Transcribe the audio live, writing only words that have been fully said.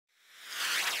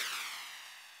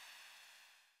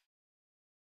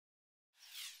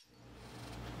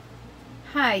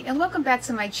Hi, and welcome back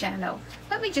to my channel.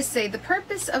 Let me just say, the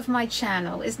purpose of my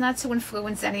channel is not to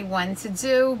influence anyone to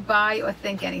do, buy, or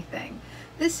think anything.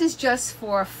 This is just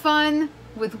for fun,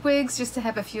 with wigs, just to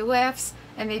have a few laughs,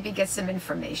 and maybe get some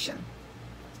information.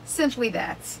 Simply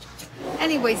that.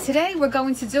 Anyway, today we're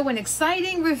going to do an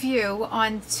exciting review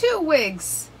on 2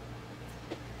 wigs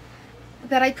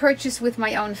that I purchased with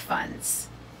my own funds.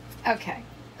 Okay,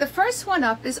 the first one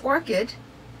up is Orchid.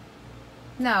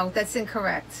 No, that's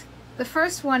incorrect. The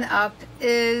first one up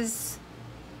is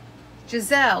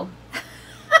Gisele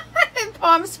in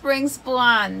Palm Springs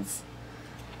Blondes.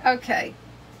 Okay,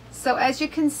 so as you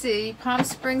can see, Palm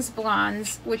Springs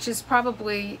Blondes, which is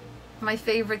probably my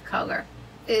favorite color,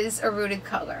 is a rooted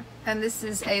color. And this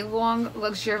is a long,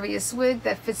 luxurious wig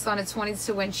that fits on a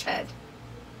 22-inch head.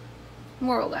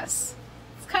 More or less.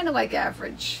 It's kind of like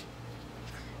average.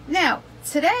 Now,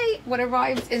 today, what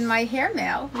arrived in my hair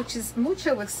mail, which is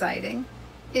mucho exciting,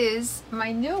 is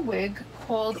my new wig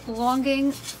called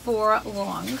Longing for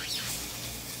Long,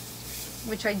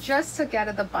 which I just took out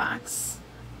of the box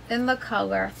in the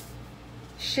color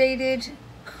Shaded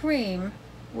Cream,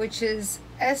 which is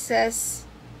SS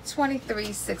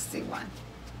 2361.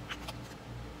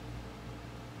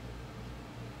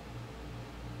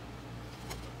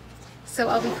 So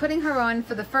I'll be putting her on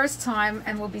for the first time,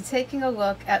 and we'll be taking a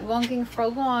look at Longing for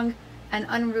Long, an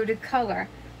unrooted color,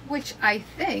 which I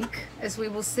think, as we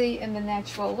will see in the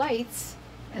natural lights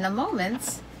in a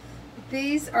moment,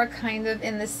 these are kind of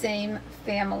in the same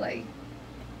family.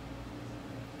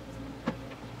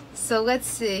 So let's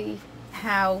see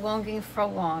how Longing for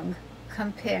Long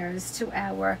compares to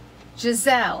our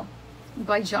Gisele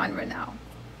by Jon Renau.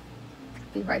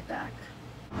 Be right back.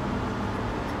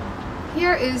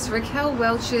 Here is Raquel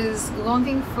Welch's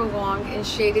Longing for Long in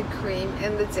Shaded Cream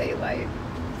in the daylight.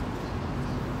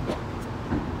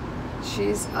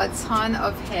 She's a ton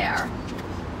of hair.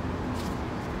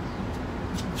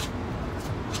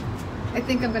 I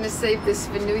think I'm going to save this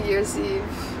for New Year's Eve.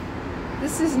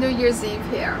 This is New Year's Eve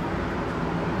hair.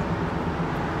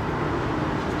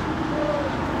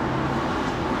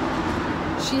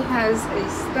 She has a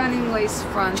stunning lace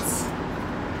front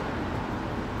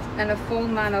and a full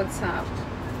mono top.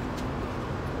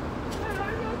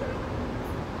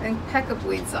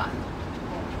 Impeccably done,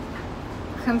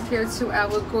 compared to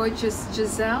our gorgeous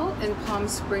Gisele in Palm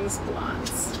Springs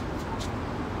Blondes.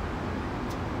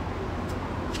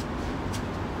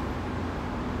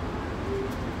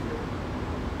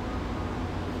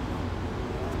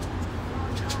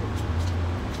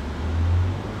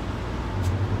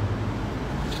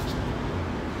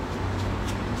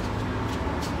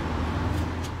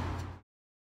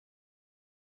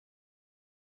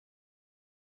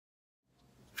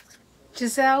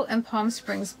 Gisele and Palm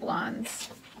Springs Blondes,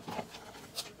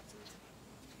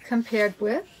 compared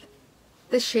with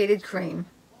the Shaded Cream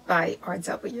by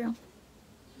RW.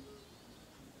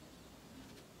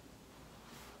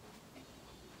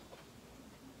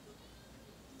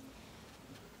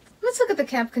 Let's look at the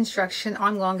cap construction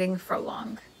on Longing for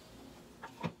Long.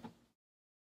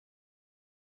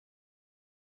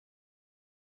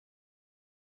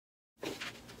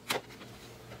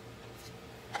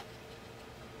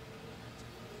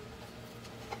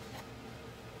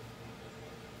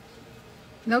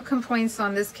 No complaints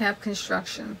on this cap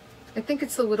construction. I think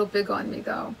it's a little big on me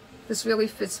though. This really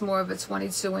fits more of a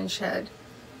 22-inch head.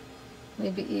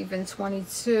 Maybe even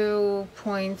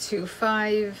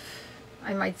 22.25.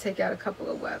 I might take out a couple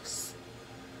of wefts.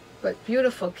 But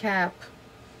beautiful cap.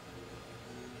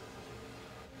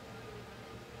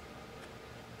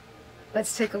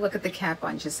 Let's take a look at the cap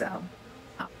on Gisele.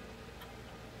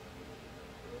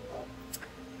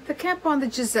 The cap on the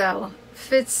Gisele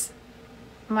fits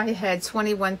my head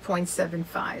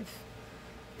 21.75.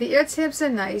 The ear tabs are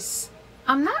nice.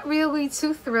 I'm not really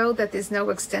too thrilled that there's no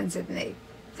extended nape.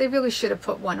 They really should have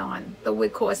put one on. The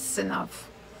wig costs enough.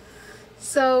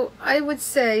 So I would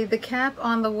say the cap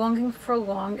on the Longing for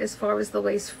Long, as far as the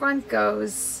lace front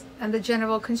goes, and the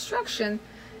general construction,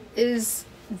 is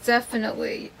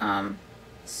definitely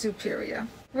superior.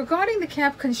 Regarding the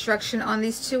cap construction on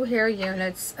these 2 hair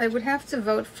units, I would have to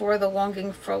vote for the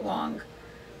Longing for Long.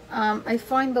 I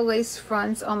find the lace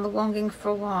fronts on the Longing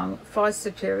for Long far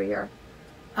superior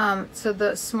to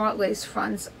the smart lace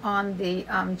fronts on the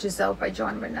Gisele by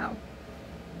Jon Renau.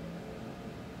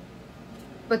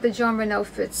 But the Jon Renau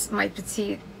fits my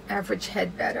petite average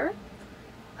head better.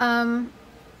 I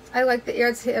like the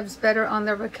ear tabs better on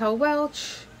the Raquel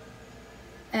Welch.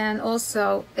 And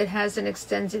also it has an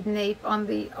extended nape on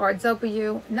the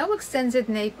RW. No extended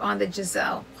nape on the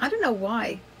Gisele. I don't know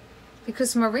why.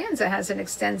 Because Miranda has an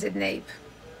extended nape.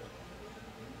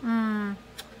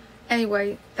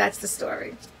 Anyway, that's the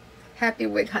story. Happy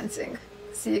wig hunting.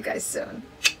 See you guys soon.